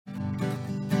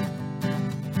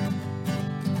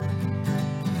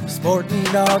Sporting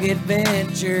Dog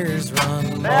Adventures,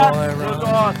 run, boy, That run. was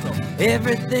awesome.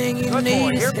 Everything you Good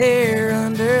need boy. is here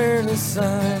under the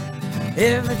sun.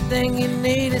 Everything you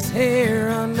need is here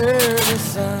under the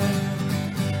sun.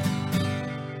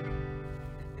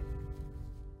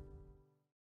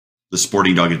 The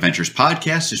Sporting Dog Adventures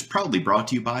podcast is proudly brought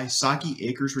to you by Sagi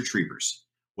Acres Retrievers.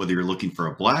 Whether you're looking for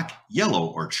a black,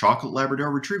 yellow, or chocolate Labrador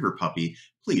Retriever puppy,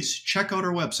 please check out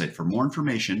our website for more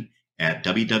information at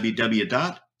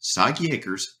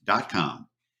www.sagiacres.com.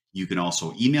 You can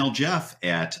also email Jeff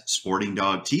at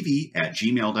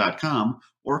sportingdogtv@gmail.com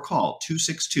or call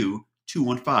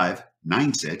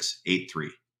 262-215-9683.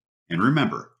 And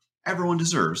remember, everyone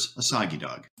deserves a Sagi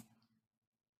dog.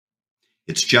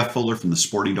 It's Jeff Fuller from the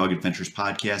Sporting Dog Adventures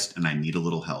podcast, and I need a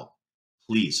little help.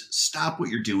 Please stop what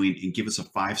you're doing and give us a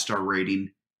 5-star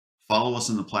rating. Follow us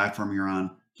on the platform you're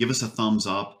on. Give us a thumbs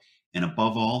up. And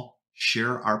above all,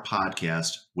 share our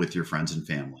podcast with your friends and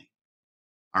family.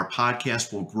 Our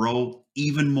podcast will grow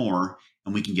even more,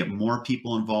 and we can get more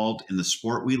people involved in the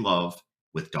sport we love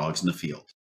with dogs in the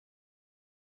field.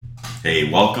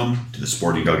 Hey, welcome to the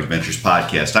Sporting Dog Adventures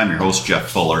podcast. I'm your host, Jeff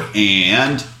Fuller,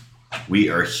 and we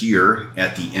are here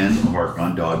at the end of our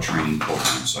gun dog training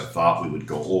program. So I thought we would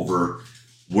go over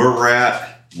where we're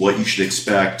at, what you should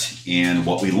expect, and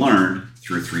what we learned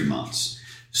through 3 months.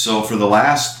 So for the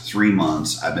last 3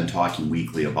 months, I've been talking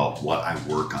weekly about what I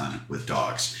work on with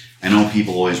dogs. I know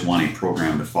people always want a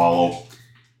program to follow.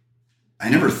 I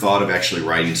never thought of actually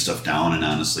writing stuff down, and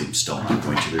honestly, I'm still not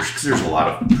going to. There's a lot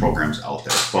of programs out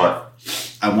there, but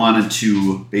I wanted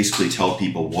to basically tell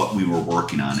people what we were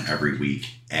working on every week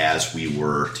as we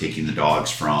were taking the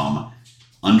dogs from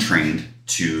untrained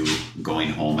to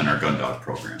going home in our gun dog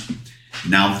program.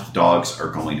 Now that the dogs are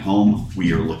going home,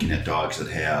 we are looking at dogs that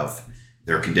have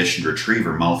their conditioned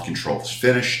retriever mouth controls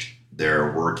finished.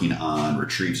 They're working on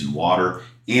retrieves in water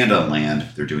and on land.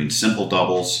 They're doing simple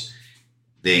doubles.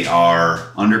 They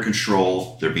are under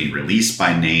control. They're being released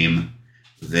by name.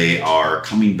 They are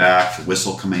coming back for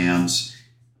whistle commands.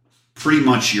 Pretty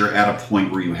much you're at a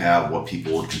point where you have what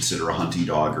people would consider a hunting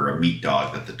dog or a meat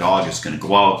dog, that the dog is going to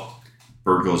go out,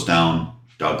 bird goes down,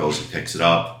 dog goes and picks it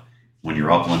up. When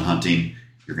you're upland hunting,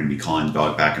 you're going to be calling the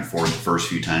dog back and forth the first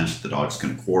few times. The dog's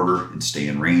going to quarter and stay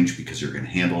in range because you're going to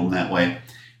handle them that way.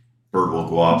 Bird will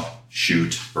go up,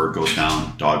 shoot, bird goes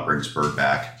down, dog brings bird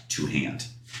back to hand.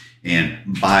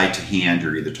 And by to hand,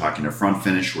 you're either talking a front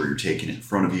finish where you're taking it in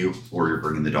front of you, or you're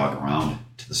bringing the dog around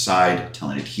to the side,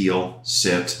 telling it heel,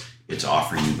 sit. It's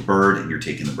offering you the bird, and you're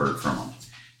taking the bird from them.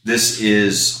 This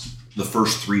is the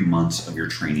first 3 months of your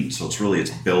training. So it's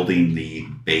building the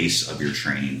base of your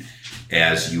training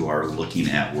as you are looking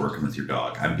at working with your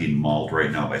dog. I'm being mauled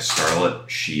right now by Scarlett.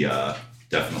 She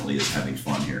definitely is having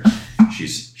fun here.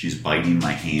 She's biting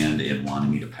my hand and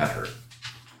wanting me to pet her.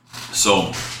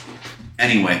 So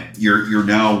anyway, you're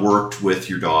now worked with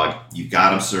your dog. You've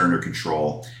got them under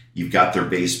control. You've got their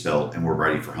base built, and we're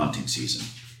ready for hunting season.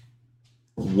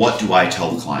 What do I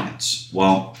tell the clients?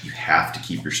 Well, you have to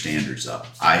keep your standards up.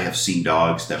 I have seen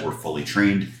dogs that were fully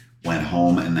trained, went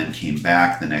home, and then came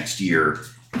back the next year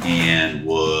and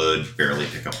would barely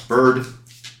pick up a bird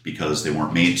because they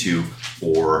weren't made to,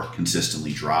 or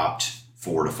consistently dropped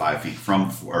 4 to 5 feet from,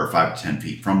 or 5 to 10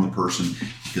 feet from the person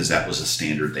because that was a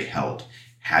standard they held.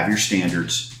 Have your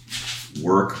standards,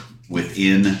 work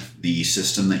within the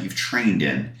system that you've trained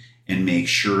in, and make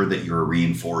sure that you're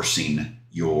reinforcing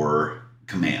your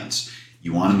commands.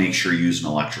 You want to make sure you use an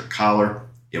electric collar.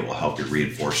 It will help you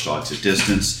reinforce dogs at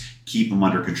distance, keep them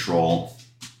under control,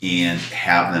 and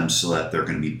have them so that they're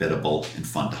going to be biddable and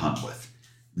fun to hunt with.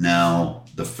 Now,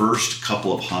 the first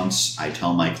couple of hunts, I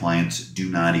tell my clients, do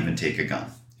not even take a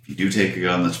gun. If you do take a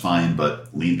gun, that's fine,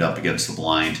 but lean it up against the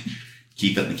blind,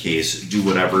 keep it in the case, do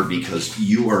whatever, because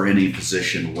you are in a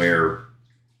position where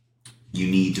you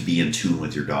need to be in tune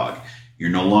with your dog. You're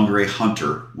no longer a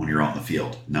hunter when you're out in the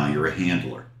field. Now you're a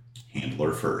handler.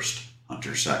 Handler first,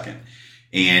 hunter second.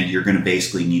 And you're going to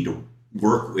basically need to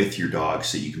work with your dog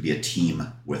so you can be a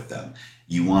team with them.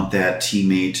 You want that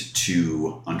teammate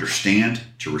to understand,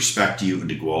 to respect you, and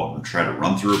to go out and try to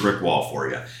run through a brick wall for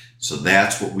you. So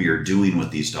that's what we are doing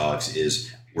with these dogs,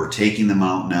 is we're taking them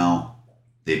out now.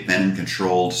 They've been in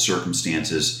controlled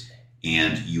circumstances,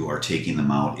 and you are taking them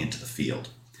out into the field.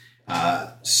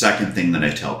 Second thing that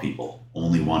I tell people,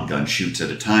 only one gun shoots at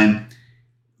a time.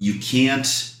 You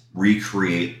can't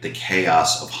recreate the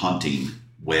chaos of hunting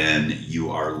when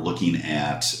you are looking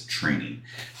at training.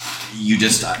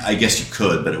 I guess you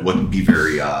could, but it wouldn't be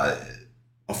very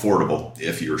affordable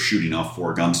if you were shooting off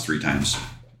 4 guns 3 times.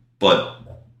 But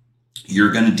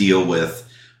you're going to deal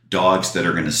with dogs that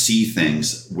are going to see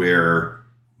things where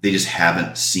They just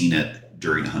haven't seen it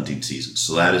during hunting season.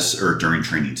 So that is, or during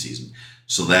training season.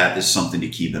 So that is something to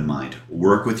keep in mind.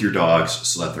 Work with your dogs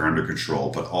so that they're under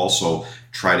control, but also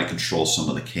try to control some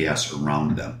of the chaos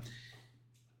around them.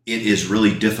 It is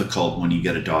really difficult when you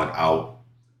get a dog out.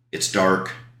 It's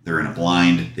dark, they're in a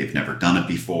blind, they've never done it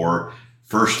before.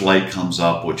 First light comes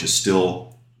up, which is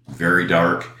still very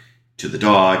dark to the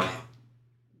dog.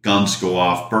 Guns go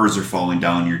off, birds are falling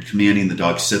down. You're commanding the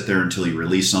dog sit there until you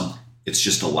release them. It's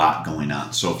just a lot going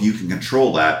on. So if you can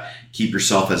control that, keep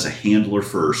yourself as a handler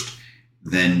first,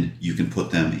 then you can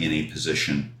put them in a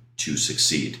position to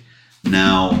succeed.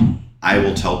 Now, I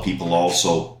will tell people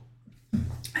also,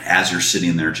 as you're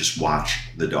sitting there, just watch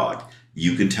the dog.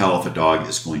 You can tell if a dog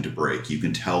is going to break. You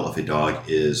can tell if a dog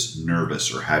is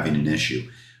nervous or having an issue.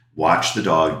 Watch the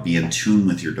dog, be in tune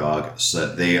with your dog so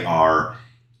that they are,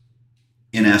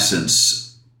 in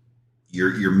essence,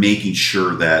 you're making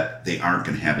sure that they aren't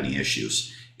going to have any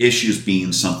issues. Issues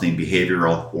being something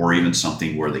behavioral or even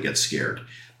something where they get scared.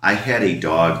 I had a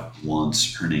dog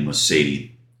once, her name was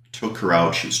Sadie. Took her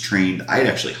out, she was trained. I had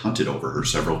actually hunted over her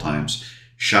several times,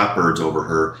 shot birds over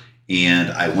her,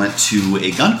 and I went to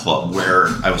a gun club where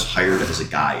I was hired as a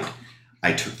guide.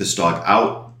 I took this dog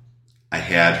out. I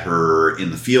had her in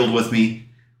the field with me,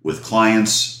 with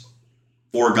clients.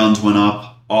 4 guns went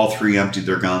up. All 3 emptied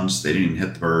their guns. They didn't even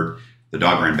hit the bird. The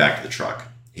dog ran back to the truck,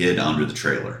 hid under the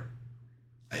trailer.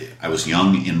 I was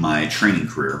young in my training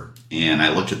career, and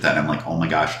I looked at that and I'm like, oh my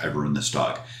gosh, I've ruined this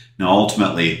dog. Now,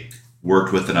 ultimately,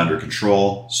 worked with it under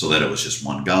control so that it was just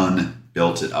 1 gun,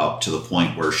 built it up to the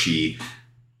point where she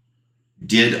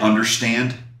did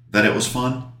understand that it was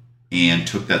fun and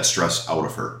took that stress out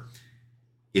of her.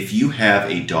 If you have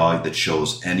a dog that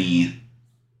shows any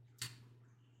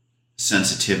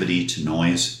sensitivity to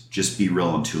noise, just be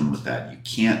real in tune with that. You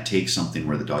can't take something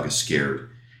where the dog is scared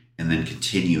and then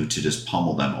continue to just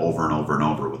pummel them over and over and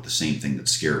over with the same thing that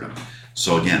scared them.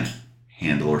 So again,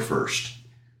 handler first.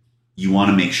 You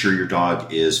want to make sure your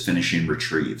dog is finishing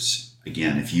retrieves.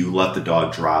 Again, if you let the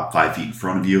dog drop 5 feet in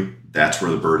front of you, that's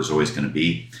where the bird is always going to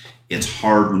be. It's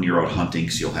hard when you're out hunting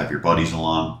because you'll have your buddies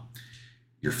along,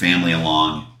 your family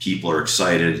along, people are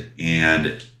excited,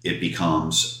 and it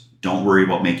becomes, don't worry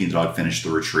about making the dog finish the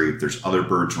retrieve. There's other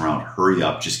birds around. Hurry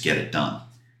up, just get it done.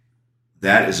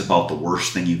 That is about the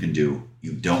worst thing you can do.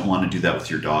 You don't want to do that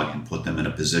with your dog and put them in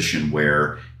a position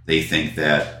where they think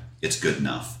that it's good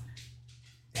enough.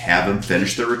 Have them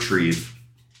finish the retrieve,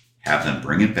 have them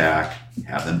bring it back,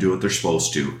 have them do what they're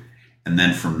supposed to, and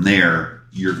then from there,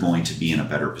 you're going to be in a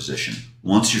better position.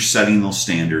 Once you're setting those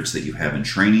standards that you have in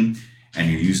training and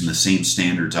you're using the same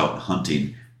standards out in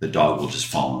hunting, the dog will just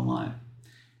fall in line.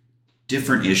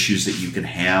 Different issues that you can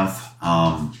have.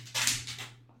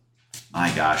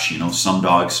 My gosh, some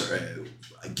dogs are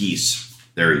geese.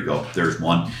 There you go. There's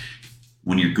one.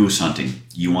 When you're goose hunting,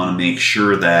 you want to make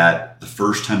sure that the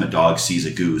first time a dog sees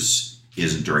a goose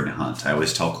isn't during a hunt. I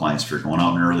always tell clients, if you're going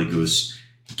out an early goose,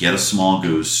 get a small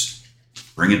goose,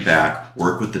 bring it back,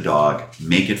 work with the dog,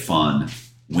 make it fun,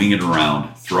 wing it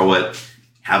around, throw it,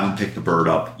 have them pick the bird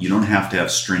up. You don't have to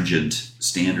have stringent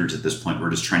standards at this point.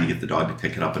 We're just trying to get the dog to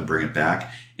pick it up and bring it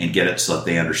back and get it so that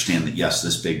they understand that, yes,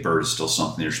 this big bird is still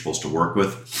something they're supposed to work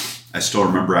with. I still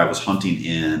remember I was hunting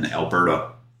in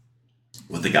Alberta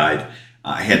with a guide.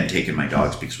 I hadn't taken my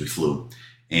dogs because we flew.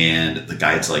 And the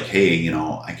guide's like, hey,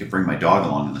 I could bring my dog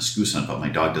along on this goose hunt, but my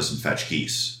dog doesn't fetch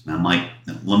geese. And I'm like,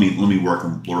 let me work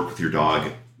with your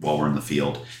dog while we're in the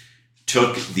field.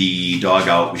 Took the dog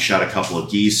out. We shot a couple of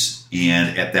geese,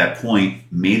 and at that point,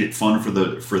 made it fun for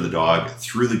the dog.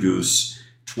 Threw the goose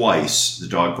twice. The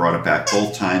dog brought it back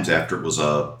both times after it was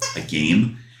a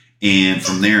game. And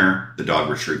from there, the dog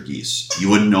retrieved geese. You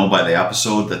wouldn't know by the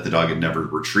episode that the dog had never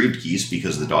retrieved geese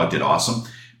because the dog did awesome.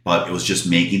 But it was just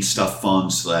making stuff fun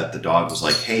so that the dog was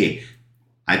like, hey,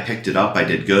 I picked it up, I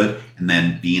did good. And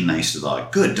then being nice to the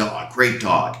dog. Good dog, great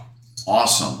dog,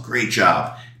 awesome, great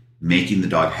job. Making the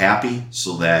dog happy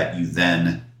so that you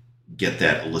then get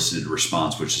that elicited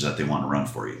response, which is that they want to run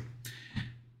for you.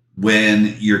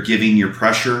 When you're giving your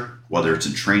pressure, whether it's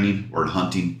in training or in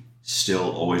hunting,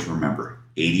 still always remember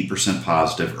 80%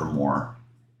 positive or more,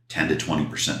 10 to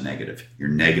 20% negative. Your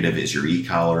negative is your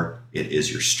e-collar. It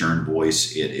is your stern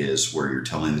voice. It is where you're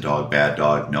telling the dog, bad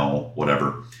dog, no,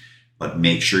 whatever. But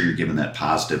make sure you're giving that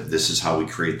positive. This is how we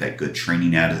create that good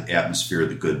training atmosphere,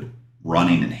 the good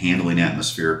running and handling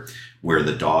atmosphere, where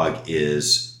the dog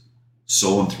is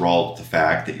so enthralled with the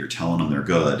fact that you're telling them they're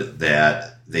good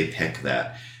that they pick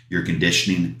that. You're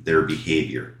conditioning their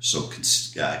behavior. So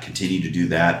continue to do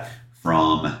that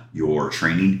from your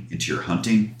training into your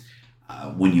hunting.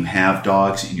 When you have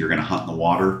dogs and you're going to hunt in the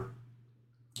water,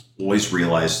 always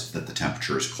realize that the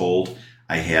temperature is cold.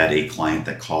 I had a client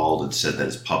that called and said that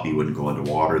his puppy wouldn't go into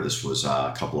water. This was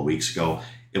a couple of weeks ago.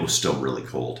 It was still really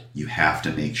cold. You have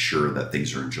to make sure that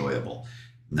things are enjoyable.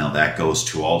 Now that goes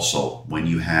to also when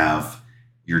you have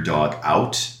your dog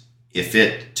out. If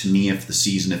the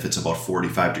season, if it's about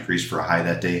 45 degrees for a high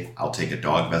that day, I'll take a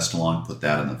dog vest along, put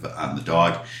that on the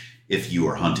dog. If you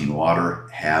are hunting water,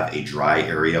 have a dry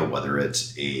area, whether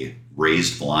it's a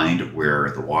raised blind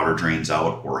where the water drains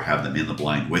out or have them in the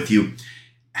blind with you.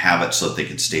 Have it so that they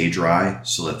can stay dry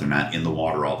so that they're not in the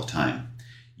water all the time.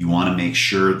 You want to make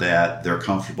sure that they're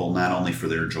comfortable not only for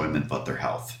their enjoyment, but their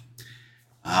health.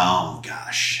 Oh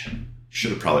gosh,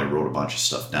 should have probably wrote a bunch of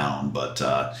stuff down, but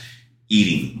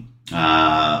eating.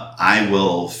 I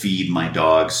will feed my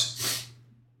dogs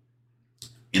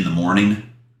in the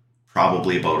morning,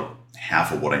 probably about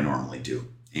half of what I normally do.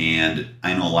 And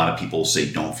I know a lot of people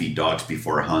say don't feed dogs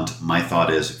before a hunt. My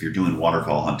thought is if you're doing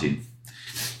waterfowl hunting,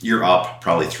 you're up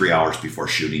probably 3 hours before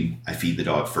shooting. I feed the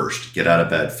dog first. Get out of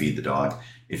bed, feed the dog.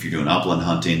 If you're doing upland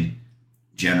hunting,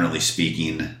 generally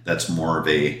speaking, that's more of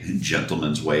a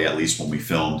gentleman's way, at least when we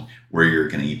filmed, where you're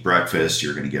going to eat breakfast,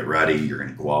 you're going to get ready, you're going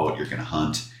to go out, you're going to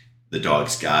hunt. The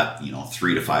dog's got,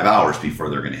 3 to 5 hours before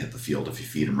they're going to hit the field if you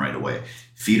feed them right away.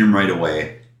 Feed them right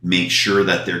away. Make sure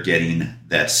that they're getting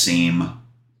that same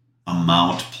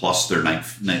amount plus their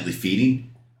nightly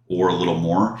feeding or a little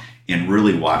more, and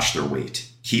really watch their weight.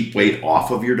 Keep weight off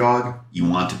of your dog. You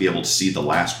want to be able to see the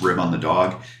last rib on the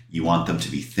dog. You want them to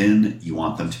be thin. You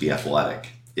want them to be athletic.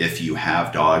 If you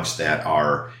have dogs that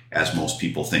are, as most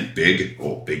people think,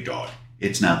 big dog.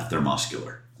 It's not that they're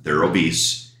muscular. They're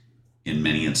obese in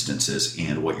many instances.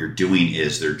 And what you're doing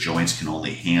is their joints can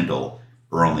only handle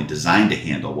or only designed to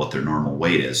handle what their normal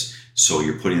weight is. So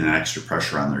you're putting that extra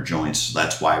pressure on their joints.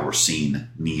 That's why we're seeing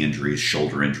knee injuries,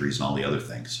 shoulder injuries, and all the other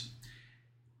things.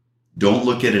 Don't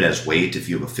look at it as weight. If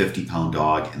you have a 50-pound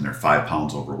dog and they're 5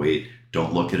 pounds overweight,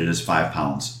 don't look at it as 5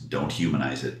 pounds. Don't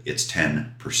humanize it. It's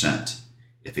 10%.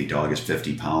 If a dog is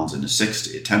 50 pounds and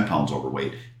is 10 pounds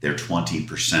overweight, they're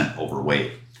 20%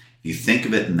 overweight. If you think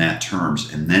of it in that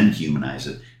terms and then humanize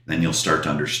it, then you'll start to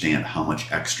understand how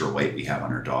much extra weight we have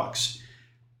on our dogs.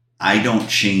 I don't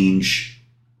change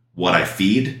what I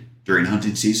feed during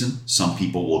hunting season. Some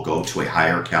people will go to a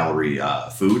higher calorie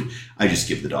food. I just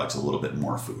give the dogs a little bit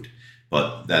more food.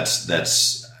 But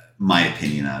that's my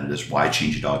opinion on it, is why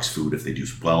change a dog's food if they do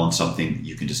well in something.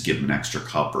 You can just give them an extra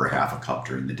cup or a half a cup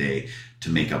during the day to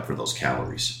make up for those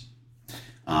calories.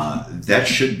 That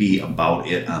should be about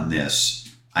it on this.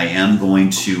 I am going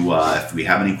to, if we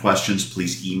have any questions,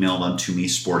 please email them to me,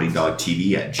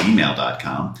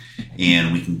 sportingdogtv@gmail.com,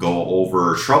 and we can go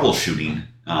over troubleshooting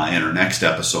in our next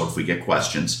episode if we get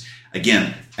questions.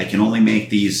 Again, I can only make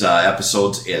these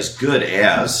episodes as good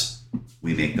as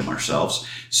we make them ourselves.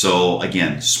 So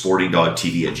again,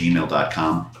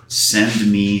 sportingdogtv@gmail.com.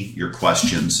 Send me your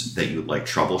questions that you would like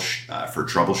for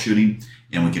troubleshooting,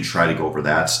 and we can try to go over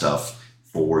that stuff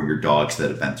for your dogs that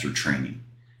have been through training.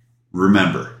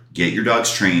 Remember, get your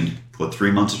dogs trained. Put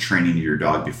 3 months of training into your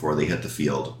dog before they hit the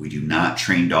field. We do not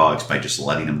train dogs by just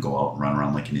letting them go out and run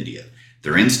around like an idiot.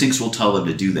 Their instincts will tell them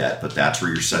to do that, but that's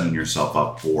where you're setting yourself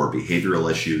up for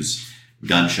behavioral issues,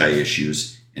 gun-shy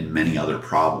issues, and many other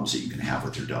problems that you can have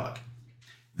with your dog.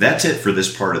 That's it for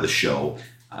this part of the show.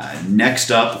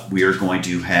 Next up, we are going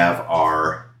to have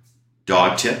our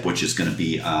dog tip, which is going to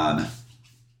be on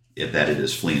that it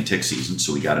is flea and tick season,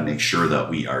 so we got to make sure that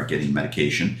we are getting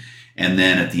medication. And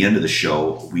then at the end of the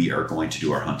show, we are going to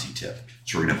do our hunting tip.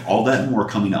 So we're going to have all that and more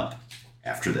coming up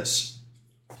after this.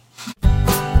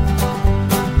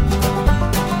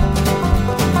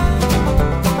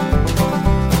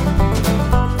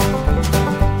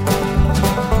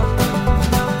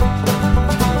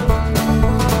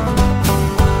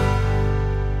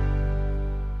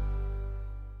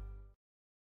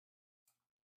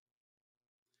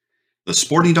 The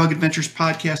Sporting Dog Adventures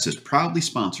podcast is proudly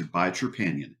sponsored by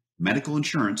Trupanion, medical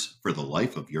insurance for the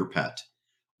life of your pet.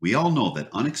 We all know that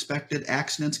unexpected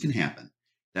accidents can happen.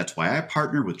 That's why I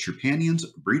partner with Trupanion's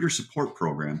breeder support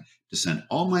program to send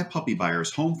all my puppy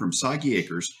buyers home from Soggy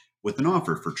Acres with an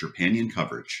offer for Trupanion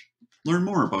coverage. Learn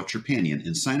more about Trupanion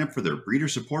and sign up for their breeder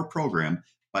support program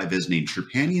by visiting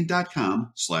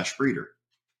trupanion.com/breeder.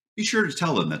 Be sure to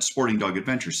tell them that Sporting Dog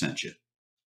Adventures sent you.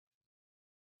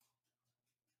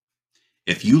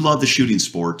 If you love the shooting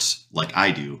sports like I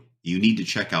do, you need to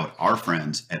check out our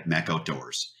friends at MEC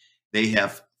Outdoors. They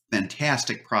have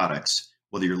fantastic products,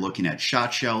 whether you're looking at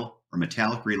shot shell or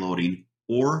metallic reloading,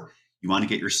 or you want to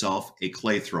get yourself a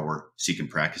clay thrower so you can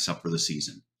practice up for the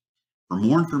season. For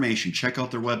more information, check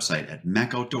out their website at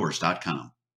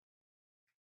mecoutdoors.com.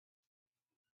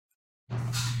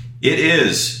 It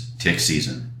is tick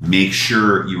season. Make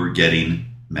sure you are getting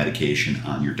medication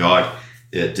on your dog.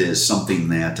 It is something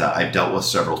that I've dealt with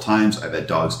several times. I've had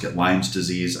dogs get Lyme's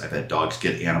disease. I've had dogs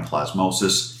get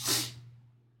anaplasmosis.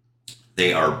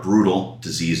 They are brutal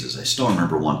diseases. I still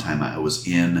remember one time I was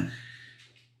in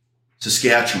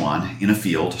Saskatchewan in a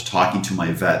field talking to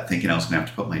my vet, thinking I was going to have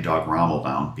to put my dog Rommel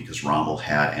down because Rommel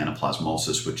had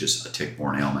anaplasmosis, which is a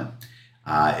tick-borne ailment.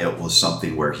 It was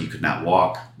something where he could not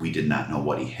walk. We did not know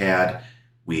what he had.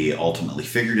 We ultimately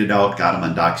figured it out, got him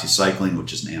on doxycycline,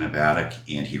 which is an antibiotic,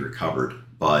 and he recovered.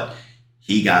 But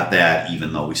he got that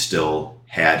even though we still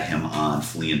had him on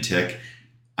flea and tick.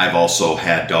 I've also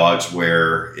had dogs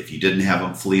where if you didn't have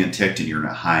them flea and ticked and you're in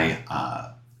a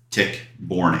high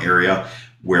tick-borne area,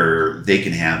 where they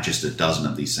can have just a dozen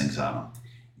of these things on them.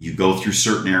 You go through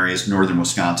certain areas. Northern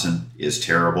Wisconsin is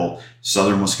terrible.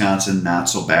 Southern Wisconsin, not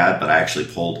so bad, but I actually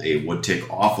pulled a wood tick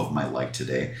off of my leg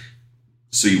today.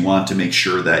 So you want to make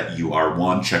sure that you are,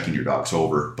 one, checking your dogs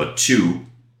over, but two,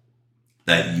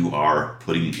 that you are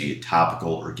putting a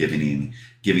topical or giving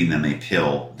them a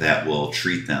pill that will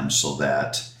treat them so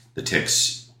that the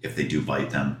ticks, if they do bite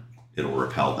them, it'll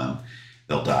repel them.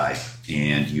 They'll die,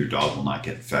 and your dog will not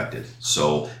get infected.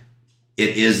 So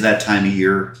it is that time of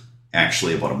year.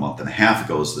 Actually, about a month and a half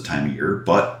ago is the time of year,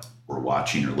 but we're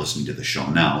watching or listening to the show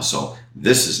now. So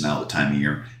this is now the time of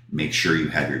year. Make sure you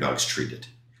have your dogs treated.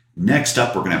 Next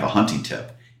up, we're going to have a hunting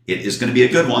tip. It is going to be a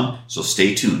good one, so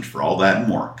stay tuned for all that and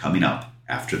more coming up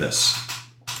after this.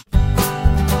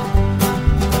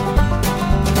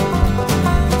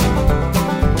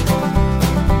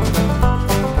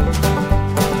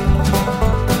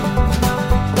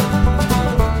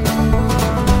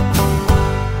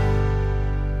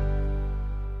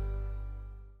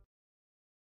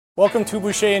 Welcome to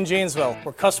Boucher in Janesville,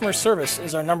 where customer service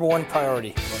is our number one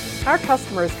priority. Our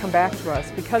customers come back to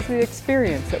us because of the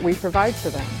experience that we provide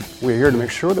to them. We're here to make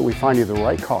sure that we find you the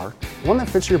right car, one that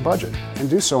fits your budget, and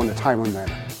do so in a timely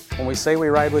manner. When we say we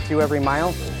ride with you every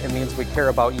mile, it means we care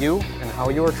about you and how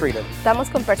you are treated.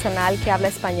 Estamos con personal que habla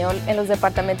español en los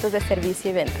departamentos de servicio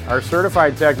y venta. Our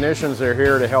certified technicians are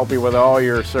here to help you with all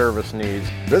your service needs.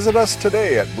 Visit us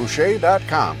today at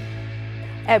Boucher.com.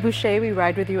 At Boucher, we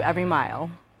ride with you every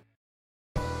mile.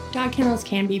 Dog kennels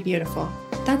can be beautiful.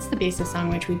 That's the basis on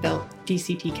which we built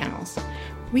DCT Kennels.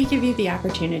 We give you the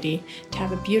opportunity to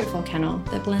have a beautiful kennel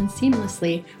that blends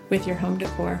seamlessly with your home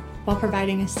decor while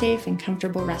providing a safe and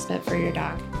comfortable respite for your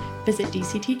dog. Visit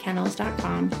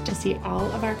DCTKennels.com to see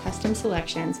all of our custom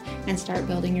selections and start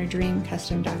building your dream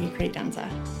custom doggy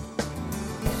credenza.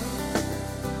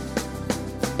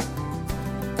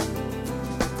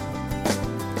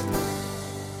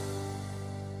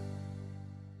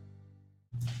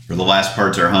 For the last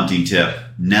part's our hunting tip.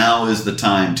 Now is the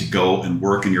time to go and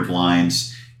work in your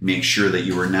blinds. Make sure that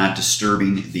you are not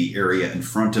disturbing the area in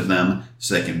front of them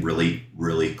so they can really,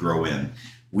 really grow in.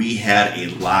 We had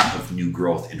a lot of new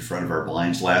growth in front of our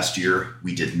blinds last year.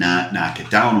 We did not knock it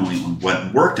down when we went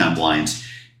and worked on blinds,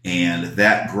 and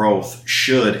that growth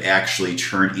should actually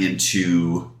turn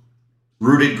into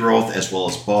rooted growth as well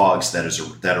as bogs that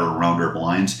are around our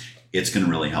blinds. It's going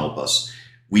to really help us.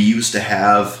 We used to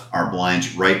have our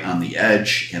blinds right on the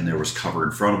edge and there was cover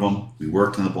in front of them. We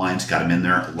worked on the blinds, got them in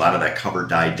there. A lot of that cover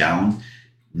died down.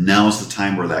 Now is the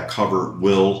time where that cover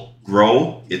will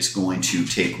grow. It's going to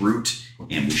take root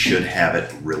and we should have it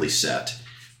really set.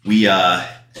 We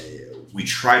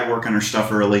try to work on our stuff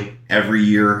early. Every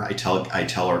year I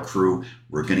tell our crew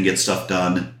we're going to get stuff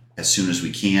done as soon as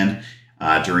we can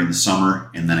during the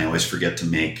summer, and then I always forget to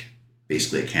make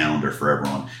basically a calendar for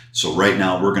everyone. So right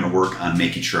now we're going to work on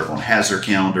making sure everyone has their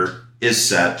calendar, is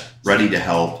set, ready to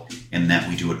help, and that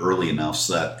we do it early enough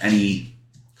so that any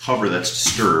cover that's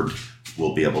disturbed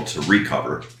will be able to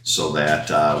recover so that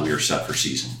we are set for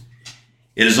season.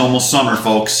 It is almost summer,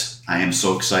 folks. I am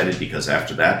so excited because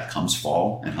after that comes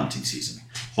fall and hunting season.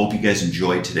 Hope you guys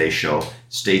enjoyed today's show.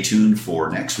 Stay tuned for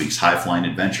next week's High Flying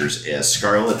Adventures as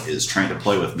Scarlett is trying to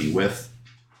play with me with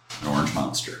an orange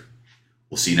monster.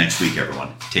 We'll see you next week,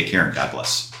 everyone. Take care and God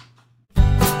bless.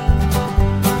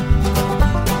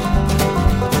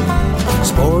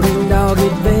 Sporting dog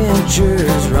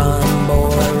adventures, run,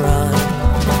 boy, run.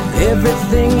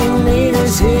 Everything you need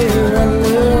is here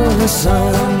under the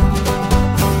sun.